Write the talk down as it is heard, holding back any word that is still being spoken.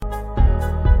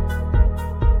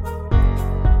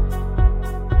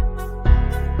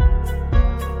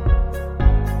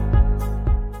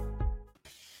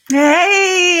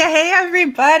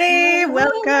everybody.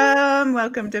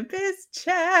 Welcome to Biz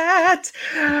Chat.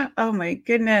 Oh my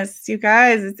goodness, you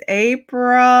guys, it's April.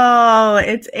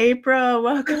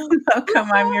 Welcome.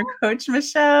 I'm your coach,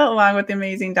 Michelle, along with the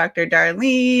amazing Dr.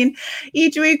 Darlene.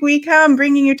 Each week we come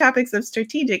bringing you topics of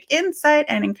strategic insight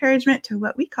and encouragement to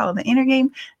what we call the inner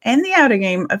game and the outer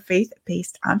game of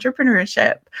faith-based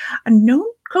entrepreneurship. No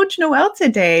Coach Noelle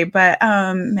today, but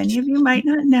many of you might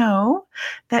not know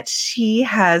that she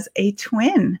has a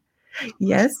twin.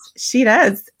 Yes, she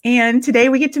does. And today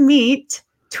we get to meet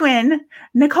twin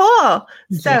Nicole.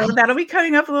 So that'll be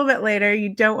coming up a little bit later. You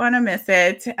don't want to miss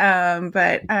it.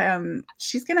 But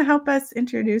she's going to help us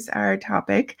introduce our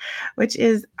topic, which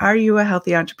is, are you a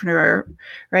healthy entrepreneur?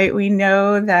 Right? We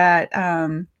know that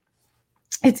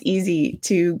it's easy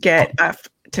to get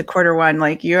to quarter one.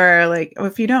 Like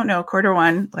if you don't know quarter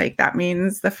one, like that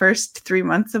means the first 3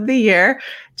 months of the year,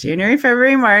 January,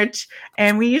 February, March.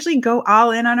 And we usually go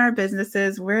all in on our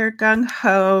businesses. We're gung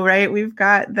ho, right? We've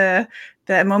got the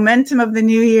momentum of the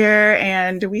new year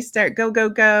and we start go.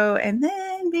 And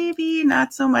then maybe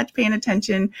not so much paying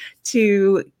attention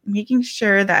to making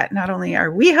sure that not only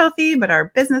are we healthy, but our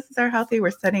businesses are healthy. We're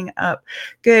setting up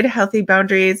good, healthy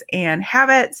boundaries and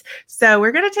habits. So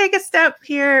we're going to take a step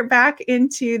here back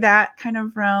into that kind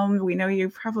of realm. We know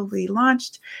you've probably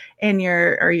launched and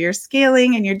you're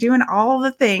scaling and you're doing all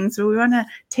the things. So we want to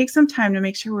take some time to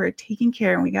make sure we're taking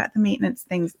care and we got the maintenance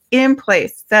things in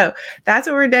place. So that's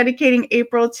what we're dedicating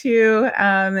April to.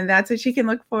 And that's what you can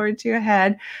look forward to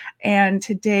ahead. And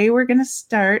today we're going to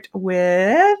start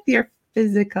with your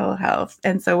physical health.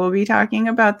 And so we'll be talking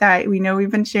about that. We know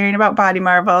we've been sharing about Body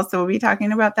Marvel, so we'll be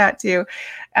talking about that too.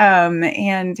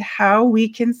 And how we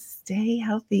can stay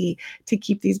healthy to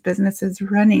keep these businesses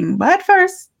running. But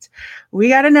first, we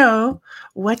got to know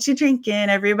what you drinking.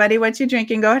 Everybody, what you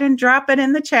drinking? Go ahead and drop it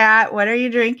in the chat. What are you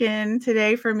drinking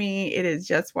today? For me, it is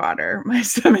just water. My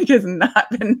stomach has not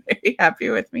been very happy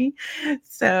with me.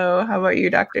 So how about you,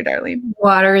 Dr. Darlene?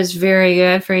 Water is very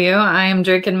good for you. I am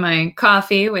drinking my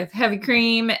coffee with heavy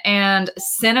cream and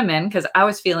cinnamon because I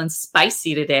was feeling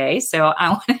spicy today. So I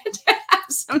wanted to have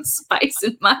some spice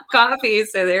in my coffee.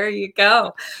 So there you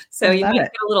go. So you might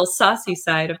get a little saucy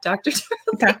side of Dr.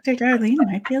 Darlene. Dr. Darlene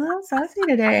might be a little saucy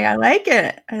today. I like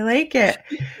it.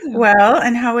 Well,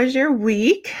 and how was your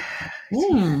week?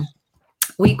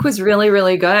 Week was really,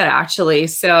 really good, actually.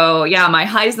 So yeah, my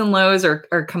highs and lows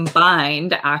are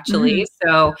combined, actually.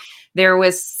 So there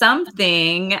was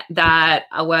something that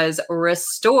was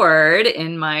restored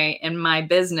in my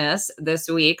business this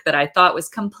week that I thought was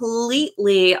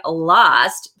completely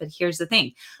lost. But here's the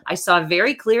thing. I saw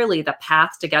very clearly the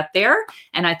path to get there.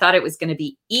 And I thought it was going to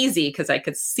be easy because I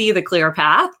could see the clear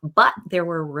path, but there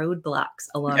were roadblocks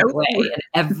along the way. And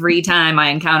every time I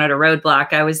encountered a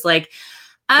roadblock, I was like,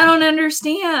 I don't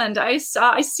understand. I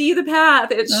see the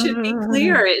path. It should be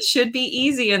clear. It should be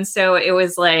easy. And so it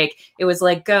was like,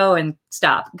 go and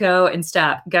stop, go and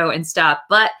stop, go and stop.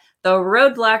 But the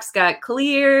roadblocks got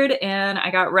cleared and I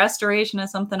got restoration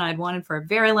of something I'd wanted for a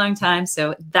very long time.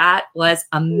 So that was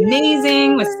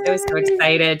amazing. Was so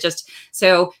excited. Just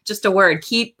a word,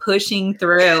 keep pushing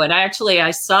through. And I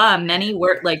saw many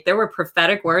words, like there were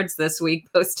prophetic words this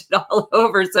week posted all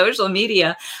over social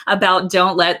media about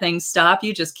don't let things stop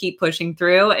you. Just keep pushing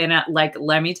through. And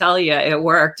let me tell you, it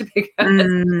worked because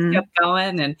I kept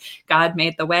going and God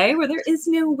made the way where there is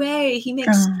no way. He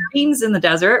makes streams in the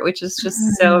desert, which is just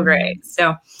so great.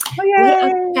 So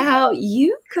what about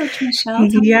you, Coach Michelle?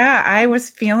 Yeah, I was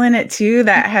feeling it too,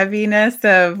 that heaviness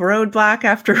of roadblock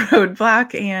after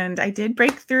roadblock. And I did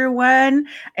break through one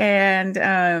and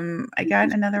I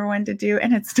got another one to do.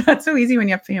 And it's not so easy when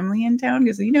you have family in town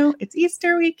because, it's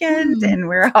Easter weekend and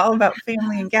we're all about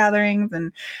family and gatherings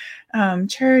and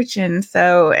church. And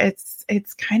so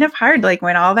it's kind of hard, like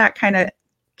when all that kind of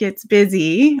gets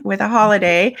busy with a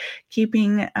holiday,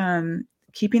 keeping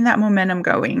that momentum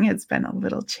going has been a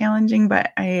little challenging,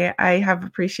 but I have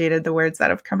appreciated the words that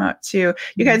have come out too.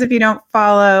 You guys, if you don't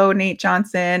follow Nate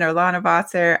Johnson or Lana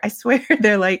Vosser, I swear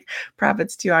they're like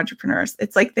prophets to entrepreneurs.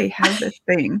 It's like they have this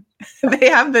thing. They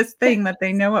have this thing that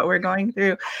they know what we're going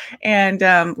through. And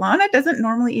Lana doesn't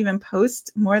normally even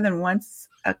post more than once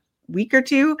a week or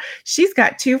two. She's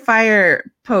got 2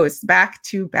 fire posts back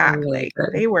to back. Like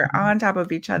they were on top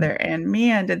of each other and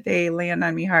man, did they land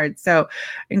on me hard. So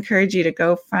encourage you to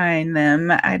go find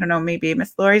them. I don't know, maybe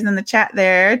Miss Lori's in the chat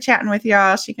there chatting with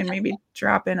y'all. She can maybe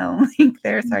drop in a link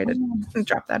there. Sorry to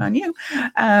drop that on you.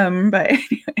 But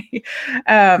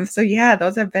anyway, so yeah,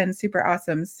 those have been super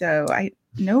awesome. So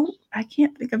no, I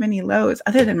can't think of any lows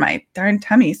other than my darn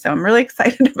tummy. So I'm really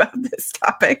excited about this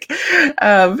topic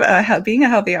of being a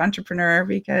healthy entrepreneur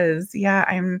because, yeah,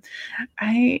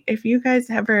 if you guys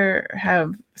ever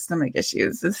have stomach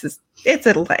issues, it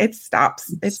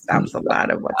stops a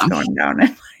lot of what's going on in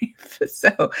life.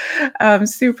 So I'm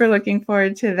super looking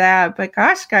forward to that. But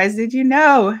gosh, guys, did you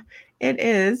know it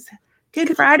is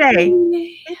Good Friday?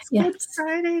 It's Good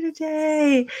Friday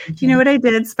today. Do you know what I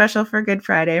did special for Good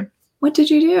Friday? What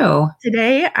did you do?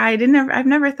 Today, I've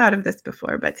never thought of this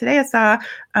before, but today I saw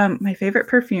my favorite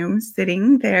perfume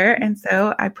sitting there. And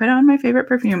so I put on my favorite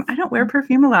perfume. I don't wear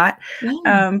perfume a lot,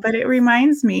 but it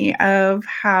reminds me of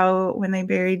how when they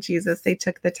buried Jesus, they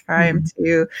took the time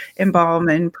to embalm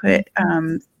and put,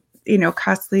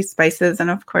 costly spices. And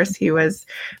of course, he was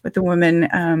with the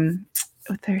woman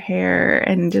with her hair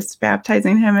and just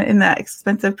baptizing him in that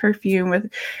expensive perfume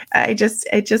it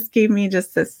just gave me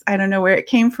just this, I don't know where it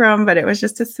came from, but it was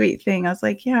just a sweet thing. I was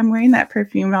like, yeah, I'm wearing that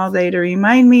perfume all day to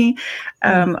remind me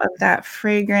of that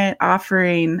fragrant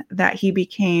offering that he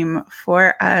became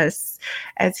for us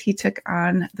as he took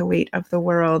on the weight of the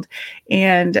world.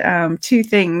 And two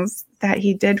things that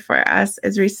he did for us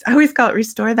is I always call it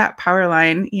restore that power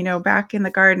line, back in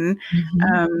the garden.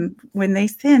 When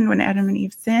Adam and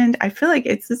Eve sinned, I feel like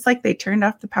it's just like they turned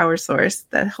off the power source,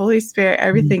 the Holy Spirit,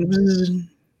 everything.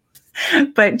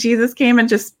 But Jesus came and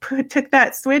just took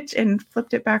that switch and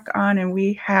flipped it back on. And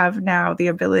we have now the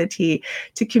ability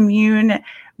to commune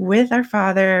with our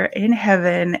Father in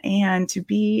heaven and to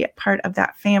be part of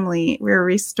that family. We're a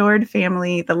restored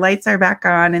family. The lights are back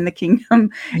on in the kingdom,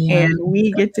 and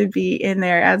we get to be in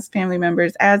there as family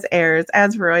members, as heirs,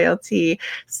 as royalty.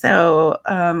 So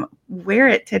wear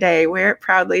it today. Wear it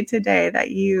proudly today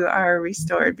that you are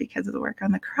restored because of the work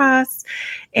on the cross.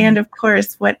 And of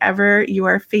course, whatever you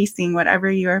are facing,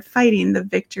 whatever you are fighting, the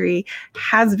victory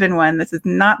has been won. This is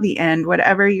not the end.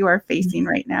 Whatever you are facing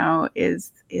right now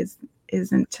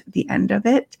isn't the end of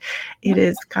it. It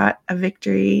has got a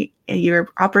victory. You're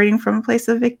operating from a place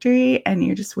of victory, and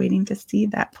you're just waiting to see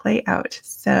that play out.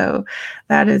 So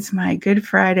that is my Good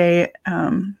Friday,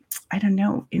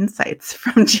 insights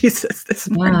from Jesus this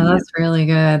morning. Yeah, that's really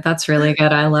good. That's really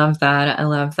good. I love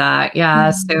that.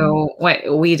 Yeah. So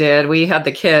what we had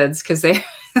the kids because they're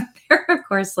of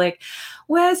course like,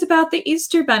 well, it's about the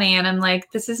Easter Bunny. And I'm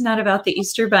like, this is not about the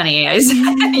Easter Bunny. I said,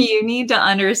 you need to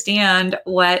understand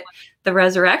what the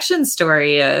resurrection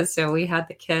story is. So we had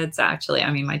the kids actually,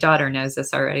 my daughter knows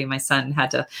this already. My son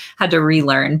had to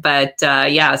relearn, but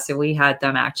so we had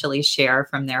them actually share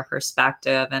from their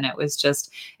perspective. And it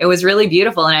was really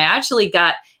beautiful. And I actually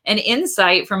got an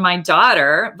insight from my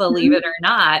daughter, believe it or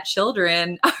not.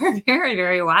 Children are very,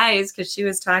 very wise, because she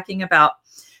was talking about,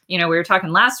 we were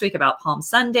talking last week about Palm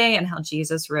Sunday and how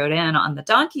Jesus rode in on the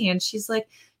donkey. And she's like,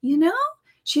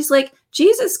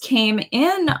 Jesus came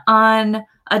in on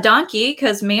a donkey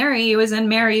because Mary was in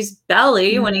Mary's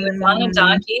belly when he was on a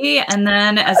donkey. And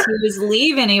then as he was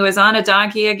leaving, he was on a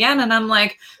donkey again. And I'm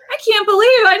like, I can't believe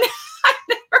I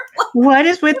never. What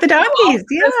is with the donkeys?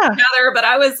 Yeah. Together, but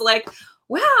I was like,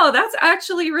 wow, that's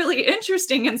actually really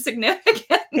interesting and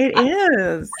significant. It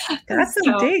is. That's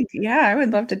a dig. Yeah, I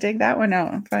would love to dig that one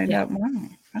out and find out more.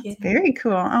 That's very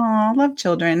cool. Oh, I love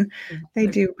children. They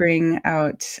do bring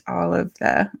out all of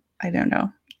the,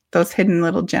 those hidden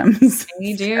little gems.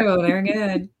 They do. They're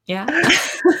good. Yeah.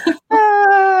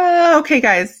 Okay,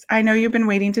 guys. I know you've been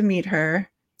waiting to meet her.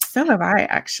 So have I,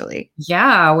 actually.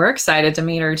 Yeah, we're excited to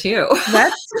meet her too.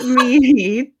 Let's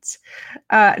meet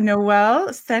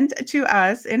Noelle sent to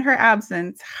us in her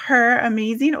absence her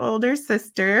amazing older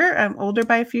sister, older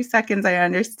by a few seconds, I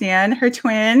understand, her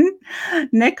twin,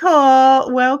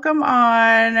 Nicole. Welcome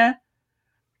on.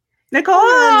 Nicole,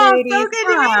 so good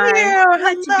to meet you.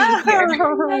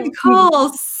 Hello. Nicole,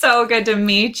 so good to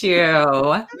meet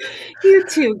you. You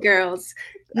too, girls.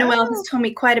 Noelle has told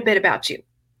me quite a bit about you.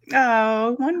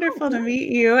 Oh, wonderful to meet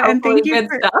you. And thank you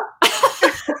for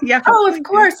yeah. Oh, of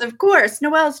course.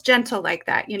 Noelle's gentle like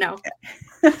that,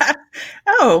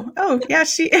 Oh, yeah,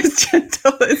 she is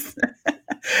gentle.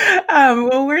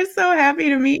 Well, we're so happy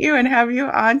to meet you and have you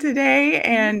on today.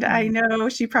 And I know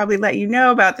she probably let you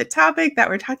know about the topic that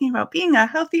we're talking about, being a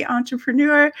healthy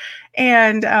entrepreneur.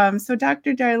 And so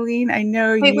Dr. Darlene, I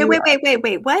know Wait,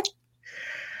 what?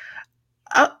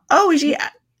 Yeah.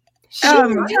 She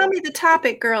didn't tell me the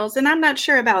topic, girls, and I'm not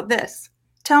sure about this.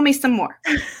 Tell me some more.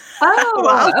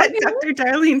 I'll let Dr.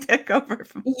 Darlene take over.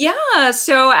 Yeah.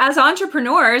 So as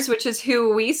entrepreneurs, which is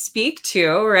who we speak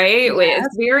to, right? Yes.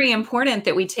 It's very important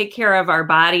that we take care of our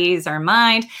bodies, our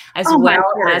mind, as well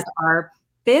as our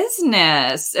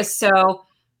business. So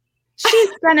She's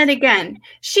done it again.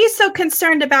 She's so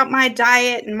concerned about my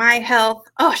diet and my health.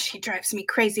 Oh, she drives me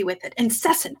crazy with it.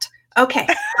 Incessant. Okay.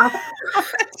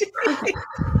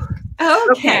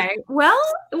 Okay. Well,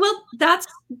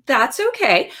 that's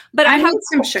okay. But I have need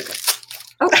some sugar.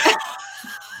 Okay.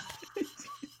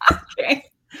 Okay.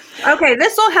 Okay,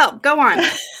 this will help. Go on.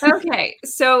 Okay,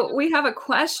 so we have a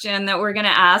question that we're going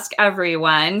to ask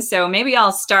everyone. So maybe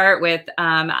I'll start with,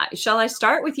 shall I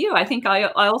start with you? I think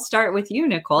I'll start with you,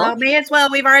 Nicole. Well, may as well.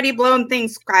 We've already blown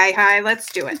things sky high.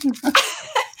 Let's do it.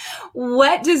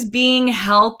 What does being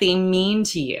healthy mean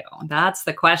to you? That's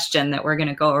the question that we're going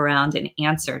to go around and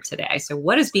answer today. So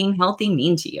what does being healthy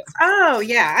mean to you? Oh,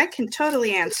 yeah, I can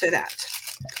totally answer that.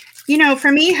 You know,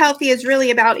 for me, healthy is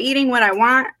really about eating what I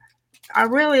want. I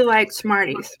really like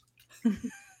Smarties.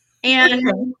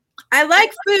 And I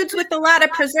like foods with a lot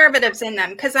of preservatives in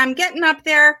them because I'm getting up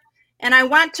there and I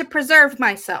want to preserve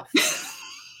myself.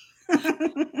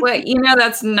 Well,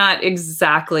 that's not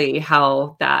exactly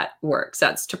how that works.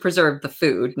 That's to preserve the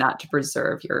food, not to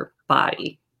preserve your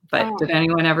body. But did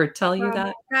anyone ever tell you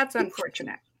that? That's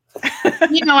unfortunate.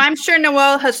 I'm sure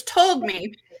Noelle has told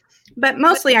me, but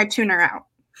mostly I tune her out.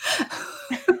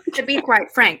 To be quite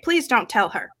frank, please don't tell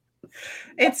her.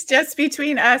 It's just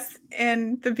between us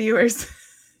and the viewers.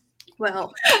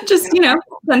 Well, just,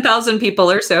 10,000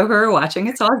 people or so who are watching.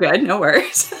 It's all good. No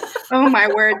worries. Oh, my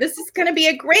word. This is going to be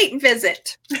a great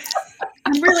visit.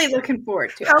 I'm really looking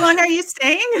forward to it. How long are you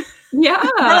staying? Yeah.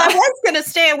 Well, I was going to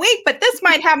stay a week, but this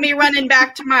might have me running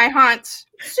back to my haunts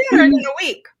sooner than a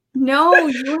week. No,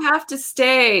 you have to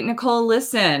stay. Nicole,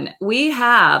 listen, we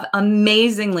have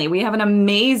an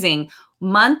amazing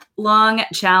month-long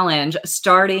challenge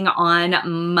starting on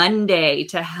Monday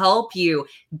to help you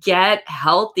get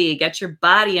healthy, get your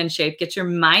body in shape, get your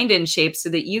mind in shape so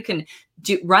that you can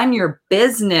run your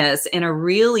business in a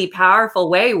really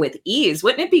powerful way with ease.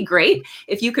 Wouldn't it be great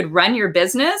if you could run your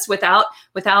business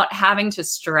without having to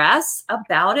stress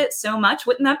about it so much?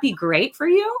 Wouldn't that be great for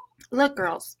you? Look,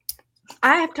 girls,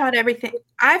 I've taught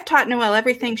Noelle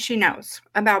everything she knows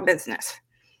about business,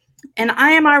 and I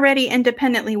am already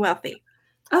independently wealthy.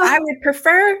 Oh. I would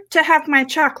prefer to have my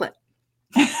chocolate,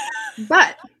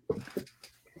 but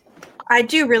I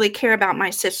do really care about my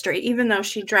sister, even though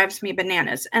she drives me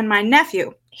bananas. And my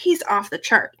nephew, he's off the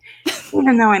chart,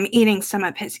 even though I'm eating some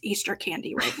of his Easter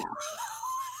candy right now.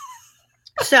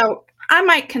 So I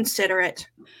might consider it,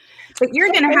 but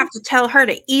you're going to have to tell her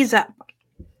to ease up.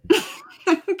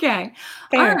 Okay.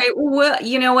 Fair. All right. Well,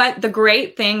 you know what? The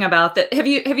great thing about that, have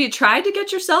you tried to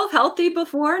get yourself healthy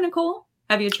before, Nicole?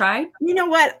 Have you tried? You know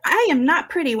what? I am not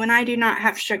pretty when I do not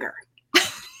have sugar.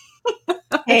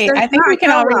 Hey, I think we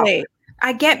can all relate.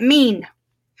 I get mean.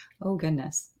 Oh,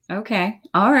 goodness. Okay.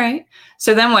 All right.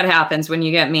 So then what happens when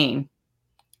you get mean?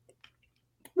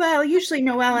 Well, usually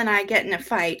Noelle and I get in a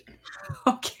fight.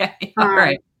 Okay. All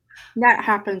right. That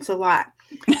happens a lot.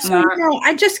 So,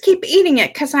 I just keep eating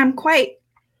it because I'm quite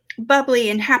bubbly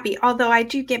and happy, although I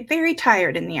do get very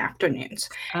tired in the afternoons.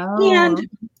 Oh. And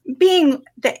being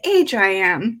the age I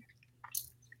am,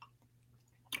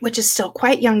 which is still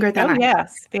quite younger than I am.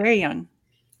 Yes, very young.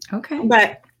 Okay.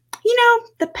 But,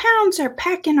 the pounds are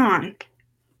packing on,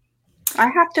 I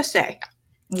have to say.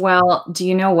 Well, do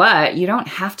you know what? You don't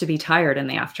have to be tired in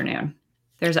the afternoon.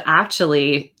 There's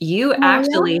you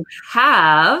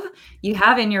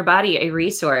have in your body a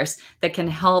resource that can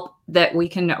help, that we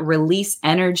can release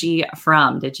energy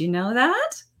from. Did you know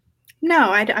that? No,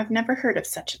 I've never heard of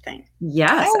such a thing.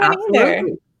 Yes,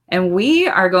 absolutely. And we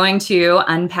are going to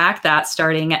unpack that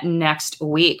starting next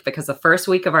week, because the first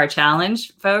week of our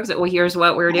challenge, folks, well, here's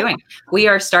what we're doing. We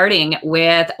are starting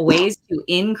with ways to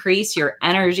increase your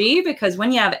energy, because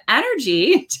when you have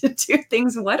energy to do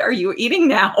things, what are you eating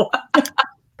now?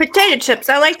 Potato chips.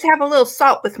 I like to have a little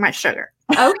salt with my sugar.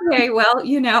 Okay, well,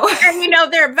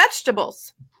 And they're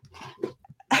vegetables.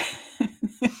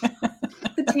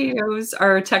 Potatoes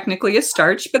are technically a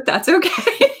starch, but that's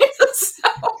okay. So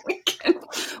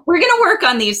we're going to work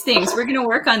on these things.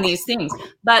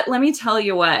 But let me tell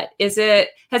you what, has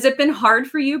it been hard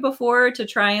for you before to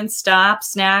try and stop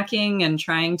snacking and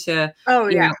trying to? Oh,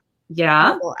 yeah.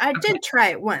 Yeah. Well, I did try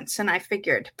it once and I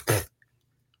figured.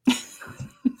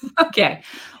 Okay.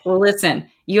 Well, listen,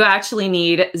 you actually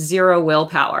need 0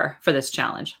 willpower for this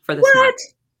challenge, for this month.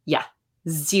 Yeah.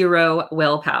 0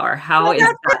 willpower. How is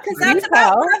that? Because that's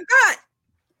about what I've got.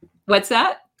 What's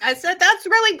that? I said, that's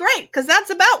really great because that's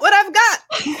about what I've got.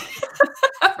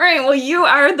 All right. Well, you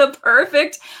are the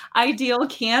perfect ideal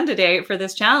candidate for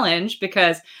this challenge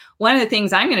because one of the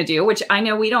things I'm going to do, which I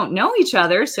know we don't know each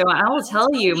other, so I will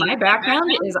tell you my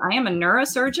background is I am a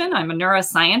neurosurgeon. I'm a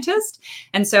neuroscientist.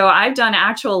 And so I've done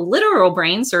actual literal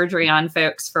brain surgery on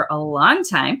folks for a long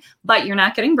time, but you're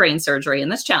not getting brain surgery in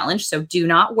this challenge. So do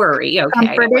not worry. Okay.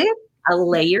 Comforting.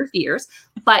 Allay your fears,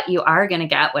 but you are going to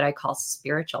get what I call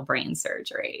spiritual brain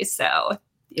surgery. So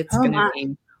it's going to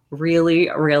be really,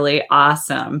 really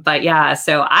awesome. But yeah,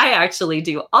 so I actually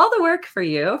do all the work for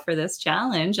you for this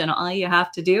challenge. And all you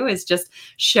have to do is just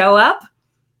show up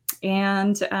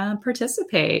and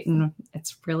participate. And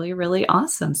it's really, really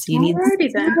awesome. So you need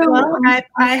then. Well,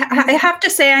 I have to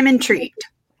say I'm intrigued.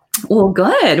 Well,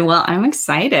 good. Well, I'm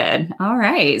excited. All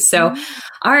right. So,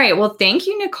 all right. Well, thank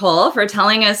you, Nicole, for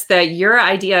telling us that your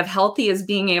idea of healthy is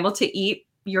being able to eat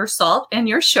your salt and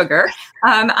your sugar.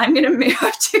 I'm going to move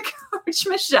to Coach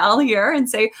Michelle here and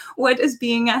say, what does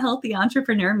being a healthy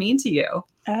entrepreneur mean to you?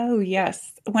 Oh,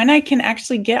 yes. When I can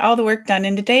actually get all the work done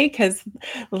in a day, because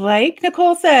like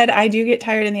Nicole said, I do get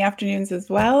tired in the afternoons as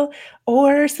well.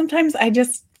 Or sometimes I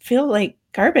just feel like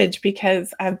garbage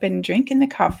because I've been drinking the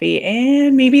coffee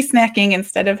and maybe snacking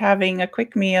instead of having a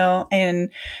quick meal and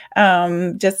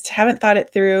just haven't thought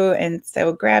it through. And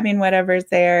so grabbing whatever's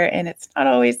there, and it's not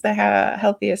always the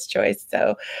healthiest choice.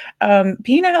 So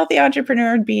being a healthy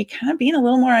entrepreneur would be kind of being a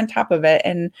little more on top of it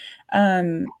and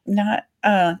not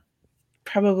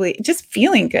probably just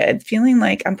feeling good, feeling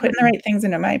like I'm putting the right things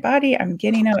into my body. I'm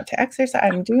getting out to exercise.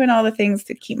 I'm doing all the things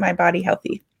to keep my body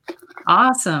healthy.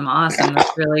 Awesome.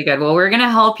 That's really good. Well, we're going to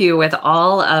help you with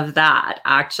all of that,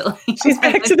 actually. She's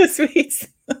back to the sweets.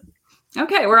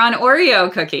 Okay, we're on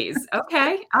Oreo cookies.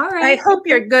 Okay, all right. I hope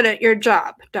you're good at your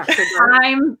job, Dr.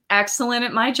 I'm excellent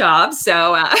at my job.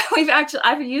 So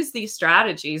I've used these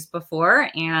strategies before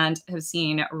and have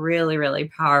seen really, really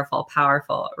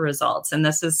powerful results. And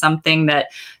this is something that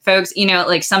folks,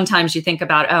 like sometimes you think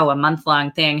about, a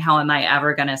month-long thing. How am I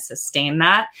ever going to sustain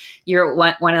that?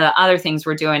 One of the other things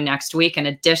we're doing next week, in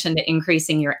addition to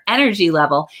increasing your energy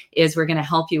level, is we're going to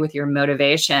help you with your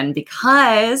motivation,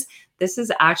 because this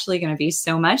is actually going to be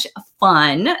so much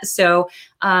fun. So,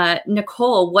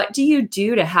 Nicole, what do you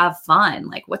do to have fun?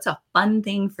 Like, what's a fun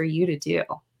thing for you to do?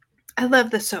 I love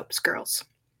the soaps, girls.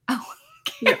 Oh,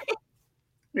 okay.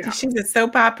 Yeah. She's a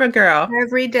soap opera girl.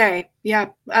 Every day. Yeah.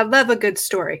 I love a good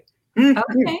story.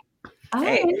 Okay. All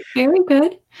right. Very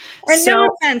good. And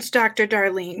no offense, Dr.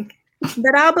 Darlene,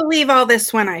 but I'll believe all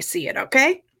this when I see it.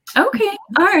 Okay. Okay.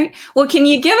 All right. Well, can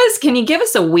you give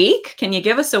us a week? Can you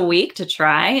give us a week to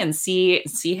try and see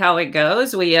how it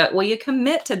goes? Will you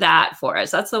commit to that for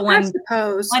us? That's the one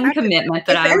commitment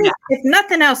that I would. If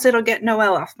nothing else, it'll get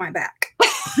Noelle off my back.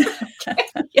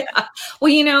 Yeah.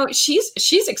 Well,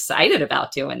 she's excited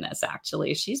about doing this,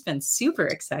 actually. She's been super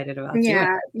excited about doing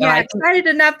it. So excited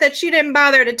enough that she didn't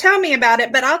bother to tell me about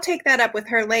it, but I'll take that up with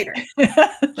her later.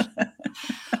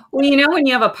 Well, when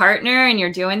you have a partner and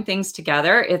you're doing things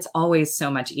together, it's always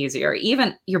so much easier.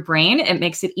 Even your brain, it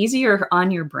makes it easier on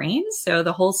your brain. So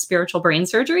the whole spiritual brain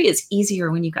surgery is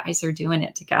easier when you guys are doing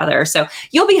it together. So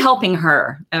you'll be helping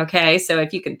her. Okay. So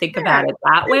if you can think about it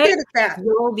that way,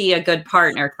 you'll be a good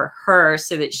partner for her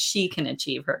so that she can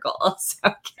achieve her goals.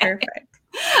 Okay. Perfect.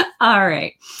 All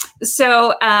right.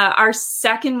 So our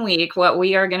second week, what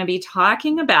we are going to be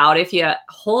talking about, if you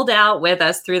hold out with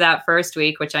us through that first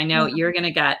week, which I know you're going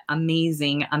to get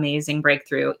amazing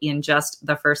breakthrough in just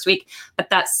the first week. But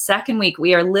that second week,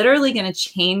 we are literally going to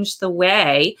change the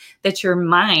way that your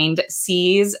mind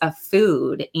sees a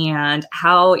food and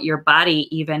how your body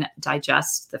even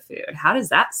digests the food. How does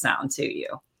that sound to you?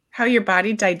 How your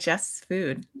body digests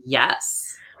food.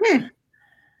 Yes.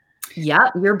 Yeah,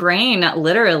 your brain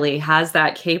literally has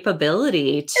that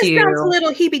capability to. It sounds a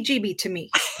little heebie-jeebie to me.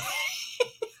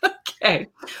 Okay.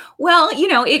 Well,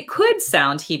 it could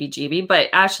sound heebie-jeebie, but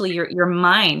actually your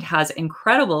mind has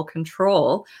incredible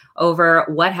control over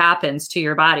what happens to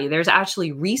your body. There's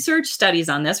actually research studies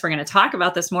on this. We're going to talk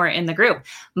about this more in the group.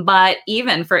 But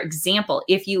even, for example,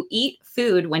 if you eat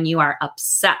food when you are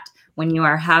upset, when you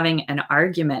are having an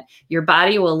argument, your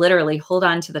body will literally hold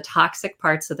on to the toxic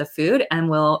parts of the food and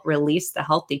will release the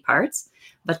healthy parts.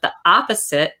 But the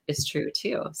opposite is true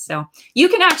too. So you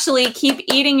can actually keep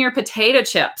eating your potato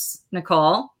chips,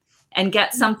 Nicole, and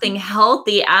get something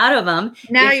healthy out of them.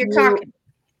 Now you're talking.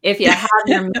 If you have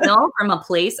your meal from a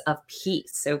place of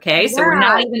peace. Okay. So we're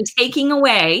not even taking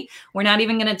away. We're not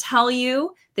even going to tell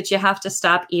you that you have to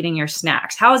stop eating your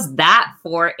snacks. How is that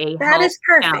for a That is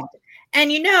perfect. Challenge?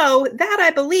 And you know that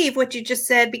I believe what you just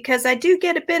said, because I do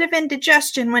get a bit of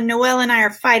indigestion when Noelle and I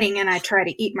are fighting and I try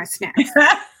to eat my snacks.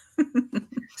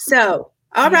 So,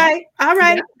 all right.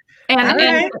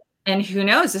 And who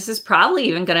knows, this is probably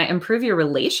even going to improve your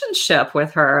relationship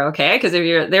with her, okay? Because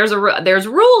if there's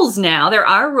rules now. There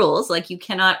are rules, like you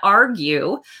cannot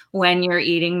argue when you're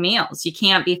eating meals. You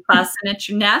can't be fussing at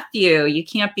your nephew. You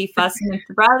can't be fussing at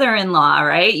your brother-in-law,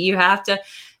 right? You have to.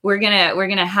 We're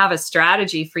gonna have a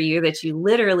strategy for you that you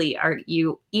literally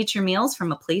you eat your meals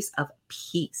from a place of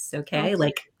peace, okay?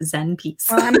 Like Zen peace.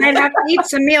 Well, I might have to eat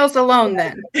some meals alone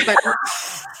then. But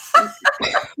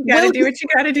you gotta do what you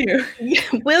gotta do.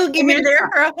 We'll give you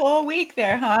there for a whole week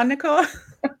there, huh, Nicole?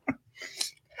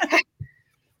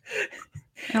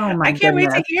 Oh my! I can't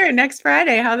wait to hear next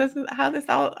Friday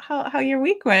how your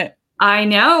week went. I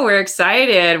know, we're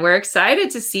excited. We're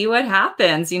excited to see what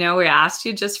happens. You know, we asked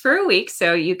you just for a week,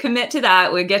 so you commit to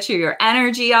that. We'll get you your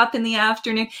energy up in the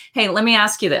afternoon. Hey, let me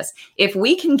ask you this. If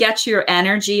we can get your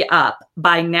energy up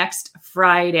by next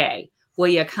Friday, will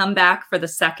you come back for the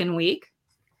second week?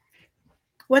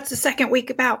 What's the second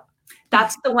week about?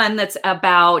 That's the one that's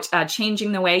about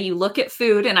changing the way you look at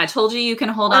food. And I told you can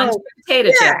hold on to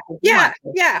potato chips. Yeah.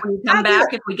 Will you come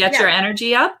back if we get your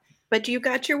energy up? But you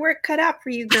got your work cut out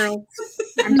for you, girls.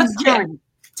 I'm just telling you.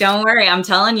 Don't worry. I'm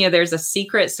telling you, there's a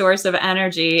secret source of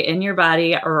energy in your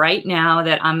body right now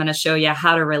that I'm going to show you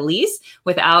how to release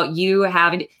without you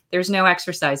having. There's no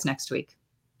exercise next week.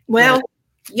 Well,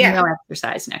 no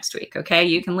exercise next week. Okay.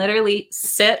 You can literally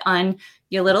sit on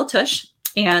your little tush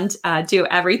and do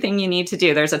everything you need to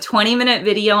do. There's a 20-minute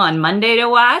video on Monday to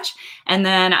watch. And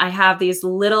then I have these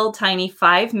little tiny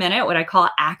 5-minute, what I call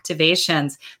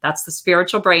activations. That's the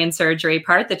spiritual brain surgery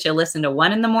part that you listen to,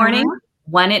 one in the morning,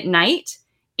 one at night.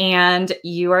 And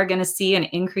you are going to see an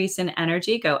increase in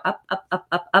energy go up, up, up,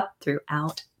 up, up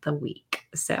throughout the week.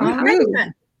 So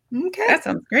okay, that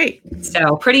sounds great.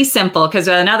 So pretty simple, because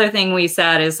another thing we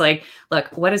said is like, look,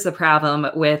 what is the problem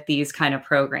with these kind of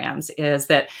programs is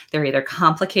that they're either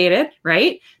complicated,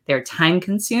 right? They're time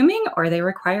consuming, or they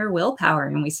require willpower.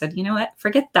 And we said, you know what,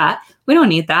 forget that. We don't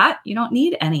need that. You don't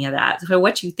need any of that. So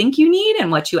what you think you need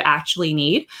and what you actually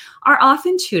need are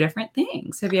often two different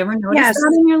things. Have you ever noticed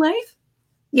that in your life?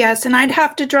 Yes, and I'd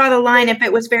have to draw the line if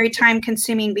it was very time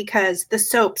consuming, because the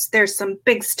soaps, there's some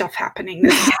big stuff happening.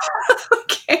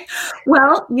 Okay.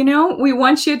 Well, you know, we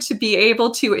want you to be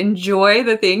able to enjoy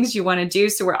the things you want to do.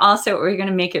 So we're going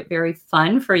to make it very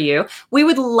fun for you. We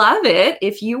would love it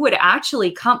if you would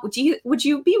actually come. Would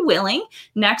you be willing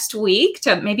next week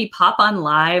to maybe pop on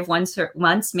live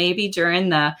once maybe during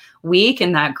the week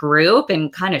in that group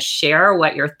and kind of share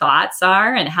what your thoughts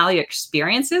are and how your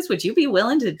experience is? Would you be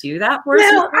willing to do that for us?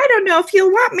 Well, I don't know if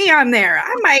you'll want me on there.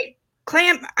 I might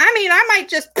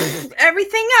just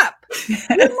everything up.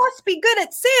 You must be good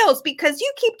at sales, because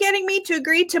you keep getting me to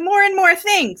agree to more and more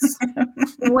things.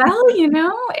 Well, you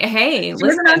know, hey,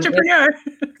 listen, an entrepreneur.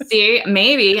 See,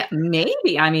 maybe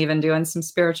I'm even doing some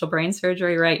spiritual brain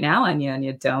surgery right now on you, and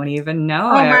you don't even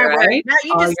know it, right?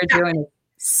 All you're doing is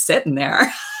sitting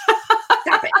there.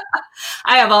 Stop it.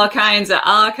 I have all kinds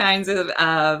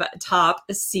of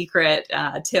top secret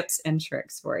tips and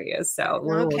tricks for you. So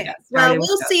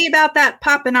we'll see about that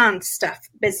popping on stuff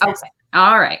business. Okay.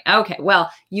 All right. Okay.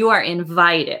 Well, you are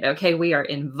invited. Okay. We are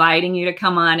inviting you to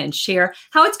come on and share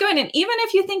how it's going. And even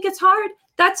if you think it's hard,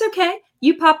 that's okay.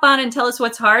 You pop on and tell us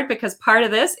what's hard, because part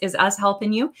of this is us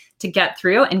helping you to get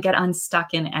through and get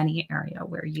unstuck in any area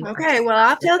where you are. Okay. Well,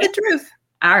 I'll tell the truth.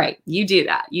 All right. You do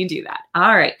that.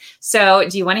 All right. So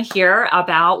do you want to hear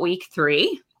about week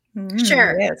 3?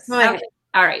 Sure. Yes. Okay.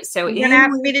 All right. So you're going to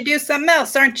ask me to do something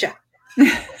else, aren't you?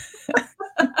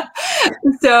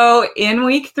 So in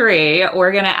week 3,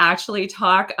 we're going to actually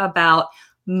talk about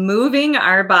moving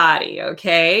our body.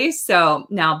 Okay. So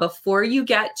now, before you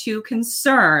get too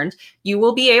concerned, you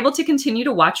will be able to continue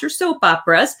to watch your soap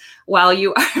operas while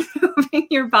you are moving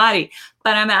your body.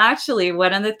 But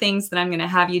one of the things that I'm going to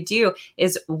have you do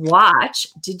is watch.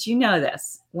 Did you know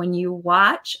this? When you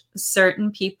watch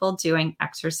certain people doing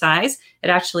exercise, it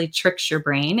actually tricks your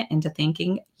brain into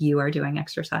thinking you are doing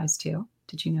exercise too.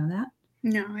 Did you know that?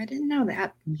 No, I didn't know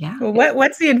that. Yeah. Well,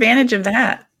 what's the advantage of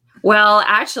that? Well,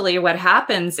 actually, what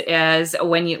happens is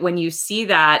when you see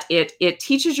that, it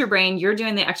teaches your brain you're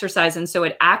doing the exercise, and so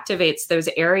it activates those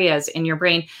areas in your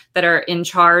brain that are in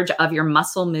charge of your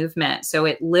muscle movement. So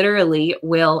it literally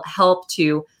will help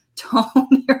to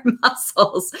tone your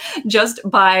muscles just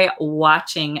by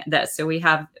watching this. So we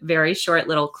have very short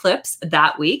little clips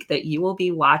that week that you will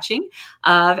be watching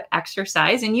of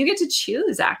exercise, and you get to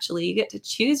choose, actually. You get to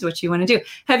choose what you want to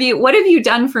do. What have you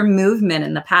done for movement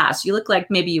in the past? You look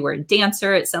like maybe you were a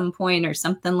dancer at some point or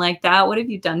something like that. What have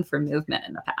you done for movement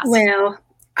in the past? Well,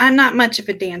 I'm not much of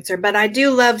a dancer, but I do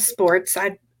love sports.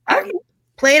 I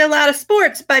played a lot of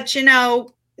sports, but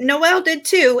Noelle did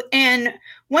too. And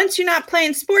once you're not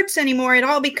playing sports anymore, it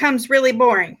all becomes really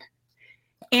boring.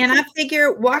 And I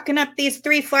figure walking up these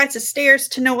 3 flights of stairs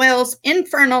to Noelle's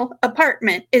infernal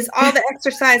apartment is all the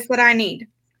exercise that I need.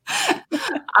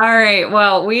 All right.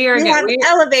 Well, we have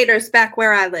elevators back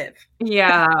where I live.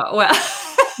 Yeah. Well,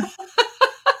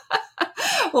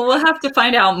 well, we'll have to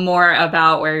find out more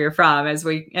about where you're from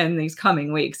in these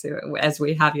coming weeks, as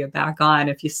we have you back on,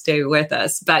 if you stay with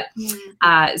us. But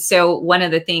so one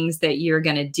of the things that you're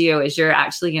going to do is you're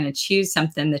actually going to choose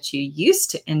something that you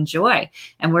used to enjoy.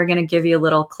 And we're going to give you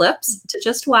little clips to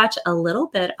just watch a little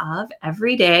bit of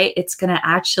every day. It's going to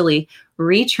actually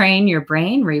retrain your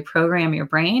brain, reprogram your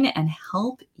brain, and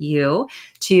help you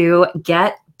to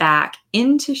get back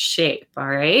into shape. All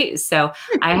right. So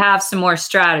I have some more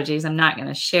strategies I'm not going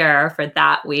to share for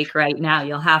that week right now.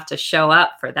 You'll have to show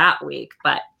up for that week.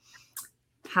 But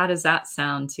how does that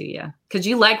sound to you? Because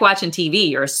you like watching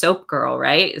TV. You're a soap girl,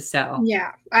 right? So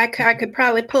yeah, I could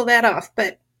probably pull that off.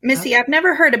 But Missy, I've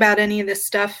never heard about any of this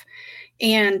stuff,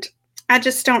 and I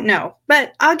just don't know.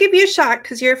 But I'll give you a shot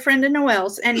because you're a friend of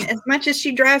Noelle's, and as much as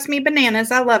she drives me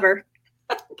bananas, I love her.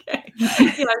 Okay.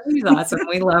 Yeah, she's awesome.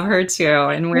 We love her too.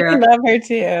 And we love her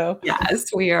too. Yes,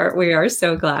 we are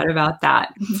so glad about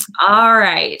that. All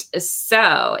right.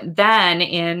 So then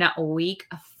in week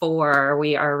 4,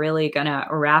 we are really going to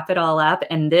wrap it all up.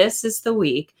 And this is the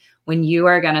week when you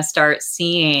are going to start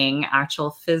seeing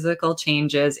actual physical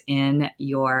changes in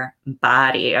your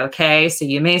body. Okay. So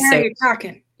you may say, you're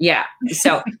talking. Yeah.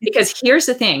 So, because here's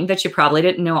the thing that you probably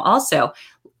didn't know also.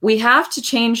 We have to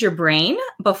change your brain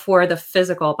before the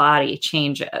physical body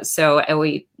changes. So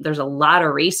there's a lot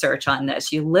of research on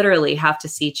this. You literally have to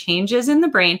see changes in the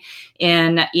brain,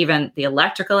 in even the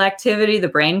electrical activity, the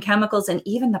brain chemicals, and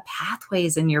even the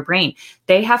pathways in your brain.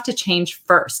 They have to change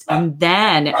first. And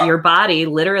then your body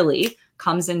literally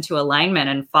comes into alignment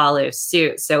and follows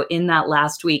suit. So in that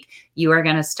last week, you are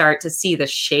going to start to see the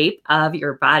shape of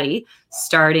your body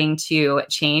starting to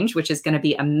change, which is going to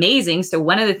be amazing. So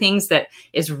one of the things that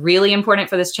is really important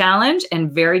for this challenge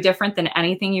and very different than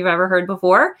anything you've ever heard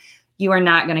before, you are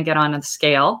not going to get on the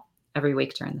scale every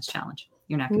week during this challenge.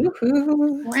 You're not going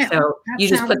to. Wow, so you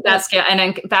just put that scale. And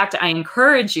in fact, I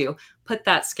encourage you, put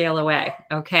that scale away.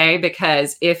 Okay.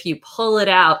 Because if you pull it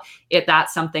out,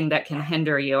 that's something that can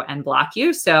hinder you and block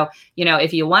you. So,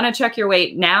 if you want to check your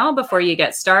weight now before you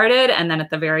get started, and then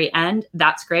at the very end,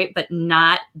 that's great, but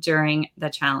not during the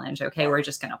challenge. Okay. We're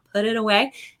just going to put it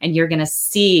away, and you're going to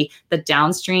see the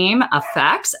downstream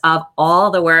effects of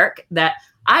all the work that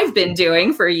I've been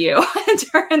doing for you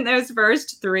during those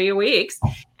first 3 weeks.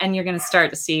 And you're going to start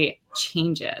to see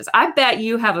changes. I bet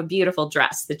you have a beautiful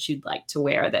dress that you'd like to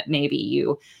wear that maybe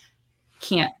you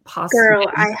can't possibly.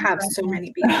 Girl, I have so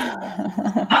many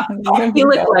beautiful. You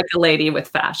look like a lady with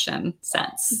fashion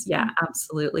sense. Yeah,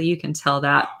 absolutely. You can tell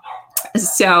that.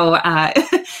 So,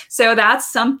 so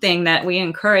that's something that we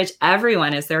encourage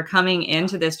everyone as they're coming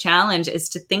into this challenge, is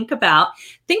to think about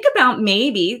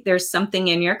maybe there's something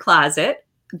in your closet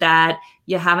that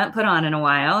you haven't put on in a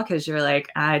while because you're like,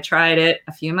 I tried it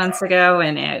a few months ago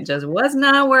and it just was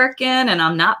not working, and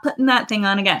I'm not putting that thing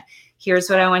on again. Here's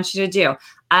what I want you to do.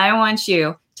 I want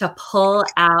you to pull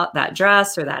out that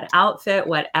dress or that outfit,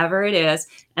 whatever it is,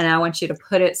 and I want you to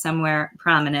put it somewhere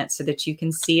prominent so that you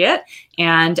can see it.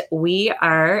 And we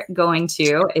are going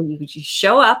to, you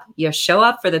show up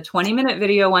for the 20-minute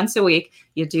video once a week.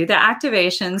 You do the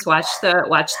activations, watch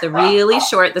the really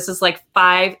short, this is like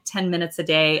 5-10 minutes a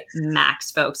day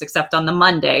max, folks, except on the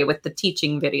Monday with the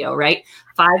teaching video, right?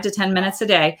 5 to 10 minutes a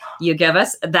day. You give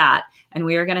us that, and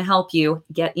we are going to help you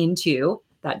get into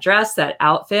that dress, that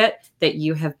outfit that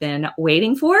you have been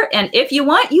waiting for. And if you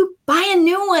want, you buy a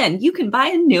new one. You can buy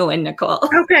a new one, Nicole.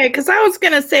 Okay, because I was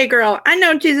going to say, girl, I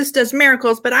know Jesus does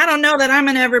miracles, but I don't know that I'm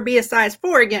going to ever be a size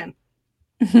 4 again.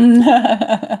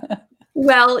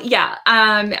 Well, yeah.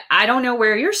 I don't know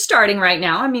where you're starting right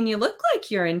now. I mean, you look like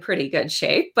you're in pretty good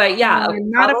shape, but yeah.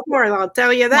 Not a 4, I'll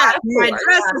tell you that. My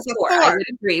dress is a 4. I would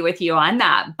agree with you on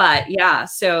that. But yeah,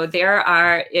 so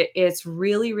it's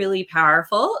really, really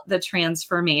powerful, the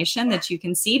transformation that you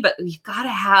can see, but you've got to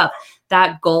have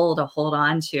that goal to hold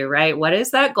on to, right? What is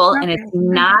that goal? And it's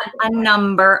not a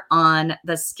number on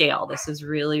the scale. This is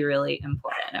really, really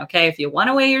important. Okay. If you want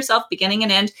to weigh yourself beginning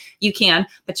and end, you can,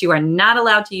 but you are not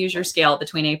allowed to use your scale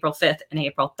between April 5th and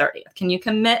April 30th. Can you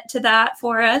commit to that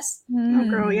for us? Oh,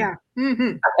 girl, yeah.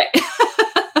 Mm-hmm. Okay.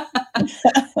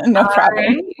 No problem.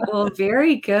 Right. Well,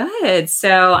 very good.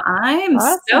 So I'm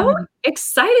so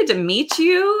excited to meet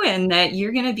you and that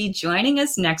you're going to be joining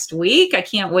us next week. I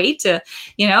can't wait to,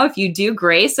 if you do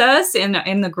grace us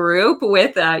in the group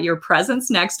with your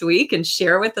presence next week and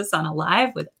share with us on a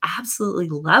live, would absolutely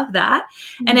love that.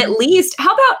 Mm-hmm. And at least,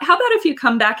 how about if you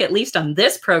come back at least on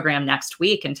this program next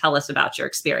week and tell us about your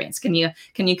experience? Can you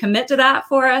commit to that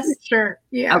for us? Sure.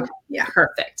 Yeah. Okay. Yeah.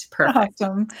 Perfect.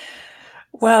 Awesome.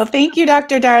 Well, thank you,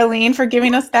 Dr. Darlene, for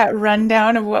giving us that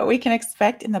rundown of what we can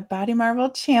expect in the Body Marvel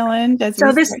Challenge.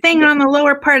 So this thing on the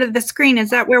lower part of the screen, is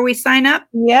that where we sign up?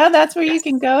 Yeah, that's where you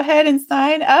can go ahead and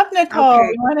sign up, Nicole. Okay.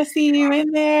 We want to see you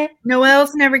in there.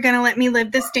 Noelle's never going to let me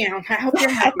live this down. I hope you're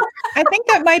happy. I think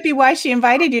that might be why she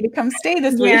invited you to come stay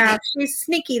this week. Yeah, she's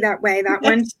sneaky that way, that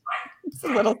one. It's a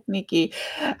little sneaky.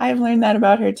 I've learned that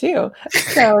about her too.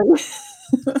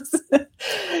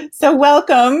 So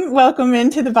welcome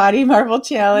into the Body Marvel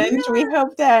Challenge. Yeah. We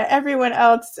hope that everyone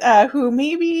else who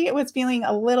maybe was feeling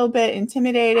a little bit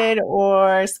intimidated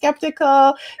or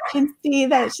skeptical can see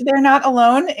that they're not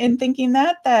alone in thinking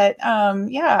that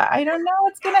I don't know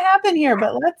what's going to happen here,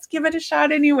 but let's give it a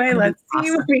shot anyway. Let's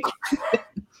see what we can do.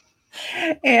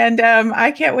 And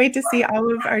I can't wait to see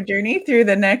all of our journey through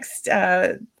the next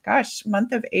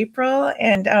month of April.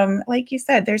 And like you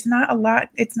said, there's not a lot.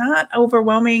 It's not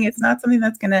overwhelming. It's not something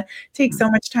that's going to take so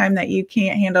much time that you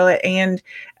can't handle it and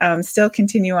still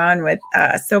continue on with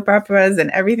soap operas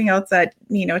and everything else that,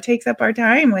 takes up our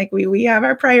time. Like we have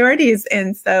our priorities.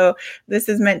 And so this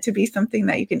is meant to be something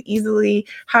that you can easily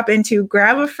hop into,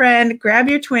 grab a friend, grab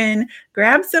your twin,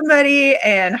 grab somebody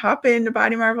and hop into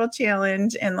Body Marvel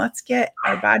Challenge, and let's get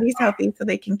our bodies healthy so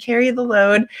they can carry the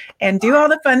load and do all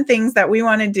the fun things that we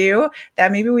want to do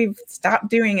that maybe we've stopped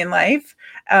doing in life,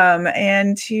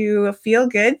 and to feel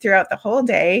good throughout the whole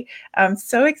day. I'm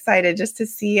so excited just to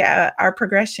see our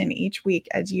progression each week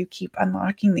as you keep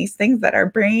unlocking these things that our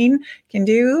brain can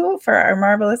do for our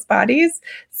marvelous bodies.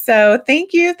 So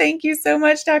thank you so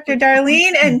much, Dr.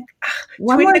 Darlene, and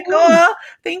Twin Nicole.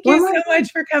 Thank you so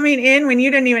much for coming in when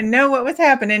you didn't even know what was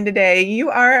happening today. You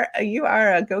are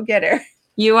a go-getter.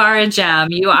 You are a gem.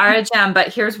 You are a gem.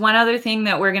 But here's one other thing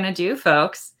that we're going to do,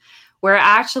 folks. We're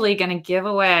actually going to give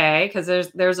away,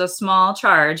 because there's a small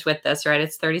charge with this, right?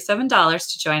 It's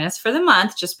 $37 to join us for the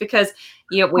month, just because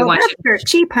we want you to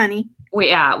cheap, honey.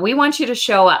 We want you to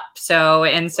show up. So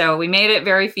we made it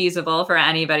very feasible for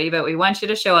anybody, but we want you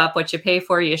to show up. What you pay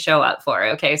for, you show up for.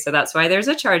 Okay. So that's why there's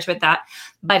a charge with that.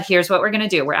 But here's what we're going to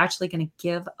do. We're actually going to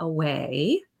give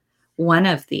away one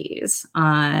of these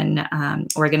on,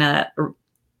 we're going to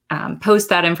post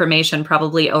that information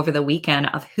probably over the weekend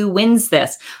of who wins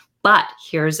this. But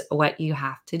here's what you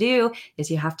have to do is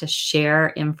you have to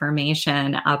share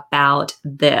information about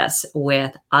this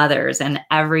with others. And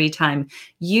every time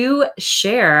you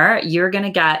share, you are going to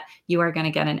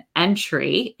get an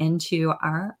entry into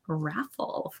our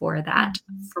raffle for that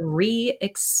free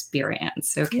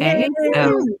experience. Okay.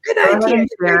 So, good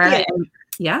idea.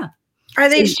 Yeah. Are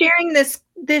they sharing this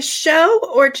show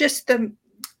or just the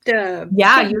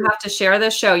you have to share the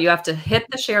show. You have to hit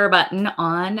the share button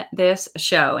on this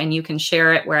show, and you can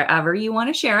share it wherever you want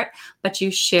to share it, but you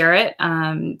share it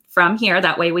from here.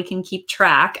 That way we can keep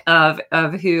track of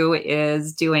who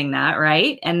is doing that,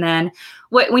 right? And then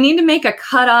what we need to make a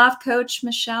cutoff, Coach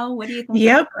Michelle. What do you think?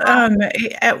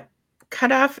 Yep.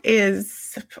 Cutoff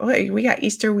is, we got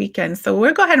Easter weekend, so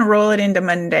we'll go ahead and roll it into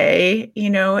Monday.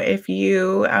 If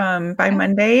you by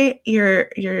Monday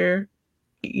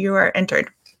you are entered.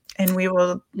 And we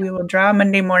will draw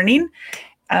Monday morning.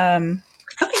 Okay,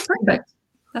 perfect.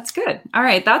 That's good. All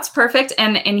right, that's perfect.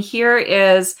 And here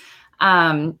is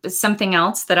something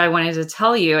else that I wanted to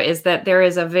tell you is that there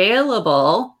is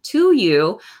available to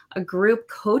you a group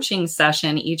coaching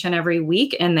session each and every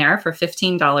week in there for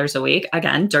 $15 a week.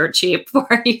 Again, dirt cheap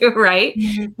for you, right?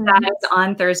 Mm-hmm. That is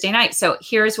on Thursday night. So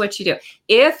here's what you do.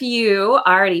 If you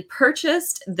already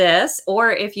purchased this,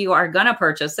 or if you are going to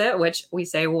purchase it, which we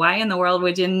say, why in the world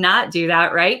would you not do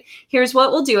that, right? Here's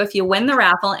what we'll do. If you win the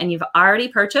raffle and you've already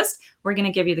purchased, we're going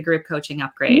to give you the group coaching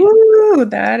upgrade. Ooh,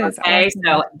 that is okay. Awesome.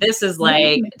 So this is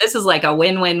like a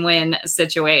win-win-win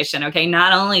situation. Okay.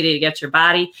 Not only do you get your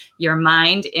body, your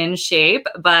mind in shape,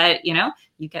 but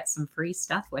you get some free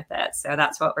stuff with it. So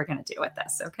that's what we're going to do with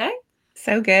this. Okay.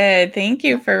 So good. Thank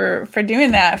you for doing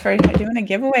that, for doing a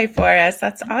giveaway for us.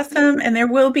 That's awesome. And there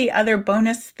will be other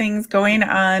bonus things going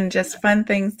on, just fun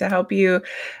things to help you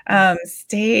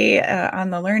stay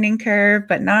on the learning curve,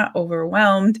 but not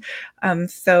overwhelmed.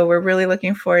 So we're really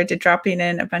looking forward to dropping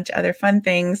in a bunch of other fun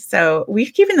things. So we're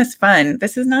keeping this fun.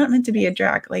 This is not meant to be a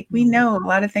drag. Like, we know a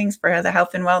lot of things for the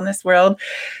health and wellness world.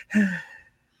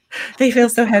 They feel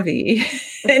so heavy.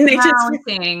 And they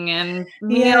counting and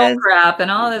meal prep and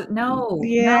all this. No.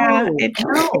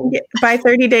 By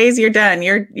 30 days, you're done.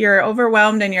 You're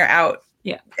overwhelmed and you're out.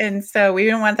 Yeah. And so we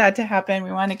don't want that to happen.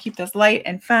 We want to keep this light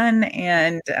and fun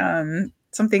and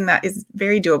something that is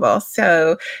very doable.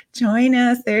 So join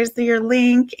us. There's your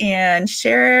link, and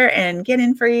share and get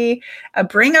in free.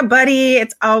 Bring a buddy.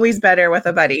 It's always better with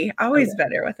a buddy. Always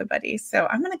better with a buddy. So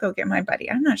I'm going to go get my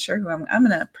buddy. I'm not sure who I'm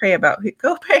going to pray about.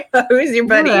 Go pray about who's your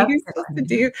buddy. Who's supposed to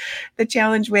do the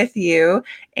challenge with you,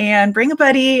 and bring a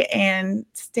buddy and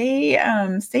stay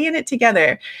in it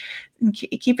together. And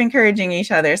keep encouraging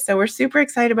each other. So we're super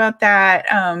excited about that.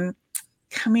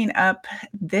 Coming up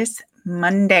this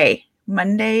Monday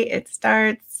it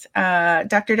starts.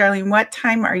 Dr. Darlene, what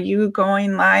time are you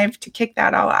going live to kick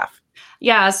that all off?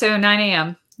 Yeah, so 9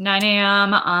 a.m.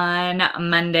 on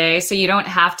Monday. So you don't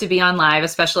have to be on live,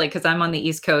 especially because I'm on the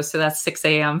East Coast. So that's 6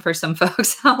 a.m. for some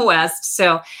folks out West.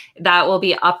 So that will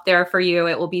be up there for you.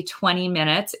 It will be 20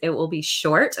 minutes. It will be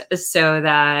short so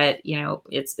that,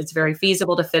 it's very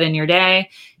feasible to fit in your day.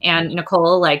 And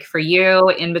Nicole, like for you,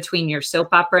 in between your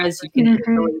soap operas, you can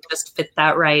really just fit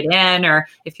that right in. Or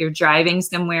if you're driving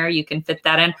somewhere, you can fit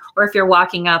that in. Or if you're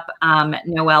walking up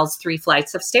Noelle's 3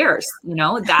 flights of stairs,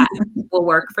 that will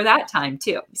work for that time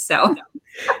too. So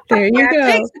there you go.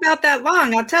 It takes about that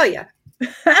long, I'll tell you.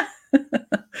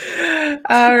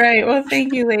 All right. Well,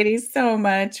 thank you, ladies, so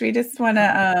much. We just want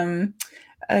to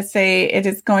say it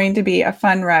is going to be a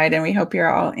fun ride, and we hope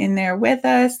you're all in there with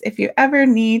us. If you ever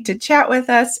need to chat with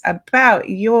us about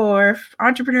your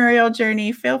entrepreneurial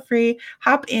journey, feel free,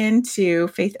 hop into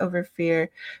Faith Over Fear,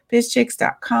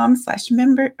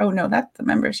 bizchicks.com/member. Oh no, that's the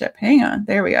membership. Hang on.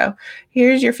 There we go.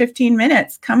 Here's your 15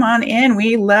 minutes. Come on in.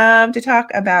 We love to talk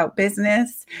about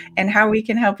business and how we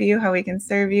can help you, how we can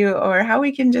serve you, or how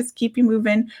we can just keep you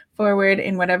moving forward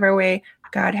in whatever way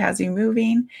God has you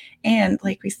moving. And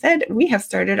like we said, we have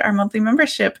started our monthly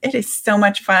membership. It is so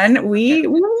much fun.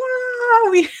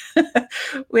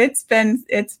 It's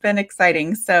been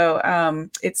exciting. So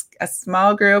it's a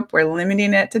small group. We're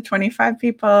limiting it to 25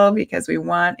 people because we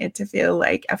want it to feel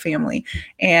like a family,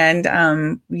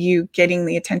 and you getting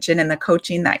the attention and the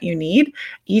coaching that you need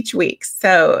each week.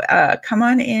 So come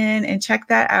on in and check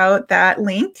that out. That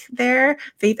link there,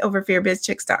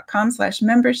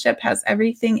 faithoverfearbizchicks.com/membership, has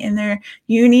everything in there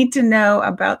you need to know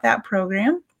about that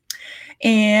program.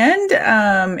 And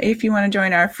if you want to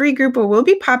join our free group, we'll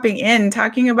be popping in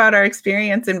talking about our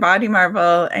experience in Body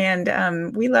Marvel.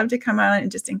 And we love to come out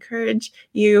and just encourage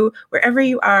you wherever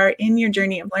you are in your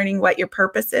journey of learning what your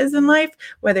purpose is in life,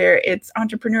 whether it's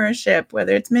entrepreneurship,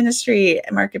 whether it's ministry,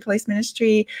 marketplace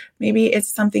ministry. Maybe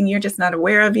it's something you're just not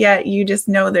aware of yet. You just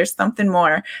know there's something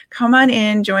more. Come on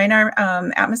in, join our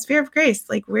atmosphere of grace.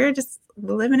 Like, we're just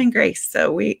living in grace.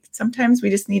 So sometimes we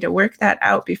just need to work that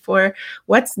out before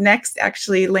what's next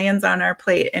actually lands on our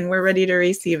plate and we're ready to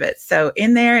receive it. So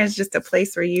in there is just a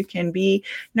place where you can be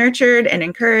nurtured and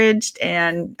encouraged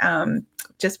and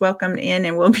just welcomed in,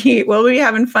 and we'll be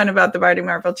having fun about the Body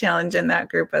Marvel Challenge in that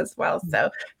group as well.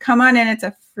 So come on in. It's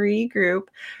a free group,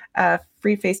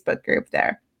 free Facebook group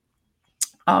there.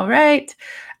 All right.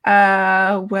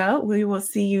 Well, we will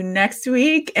see you next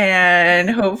week, and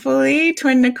hopefully,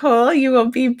 Twin Nicole, you will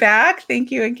be back.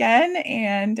 Thank you again,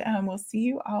 and we'll see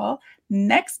you all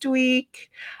next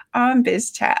week on Biz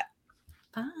Chat.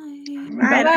 Bye. Bye.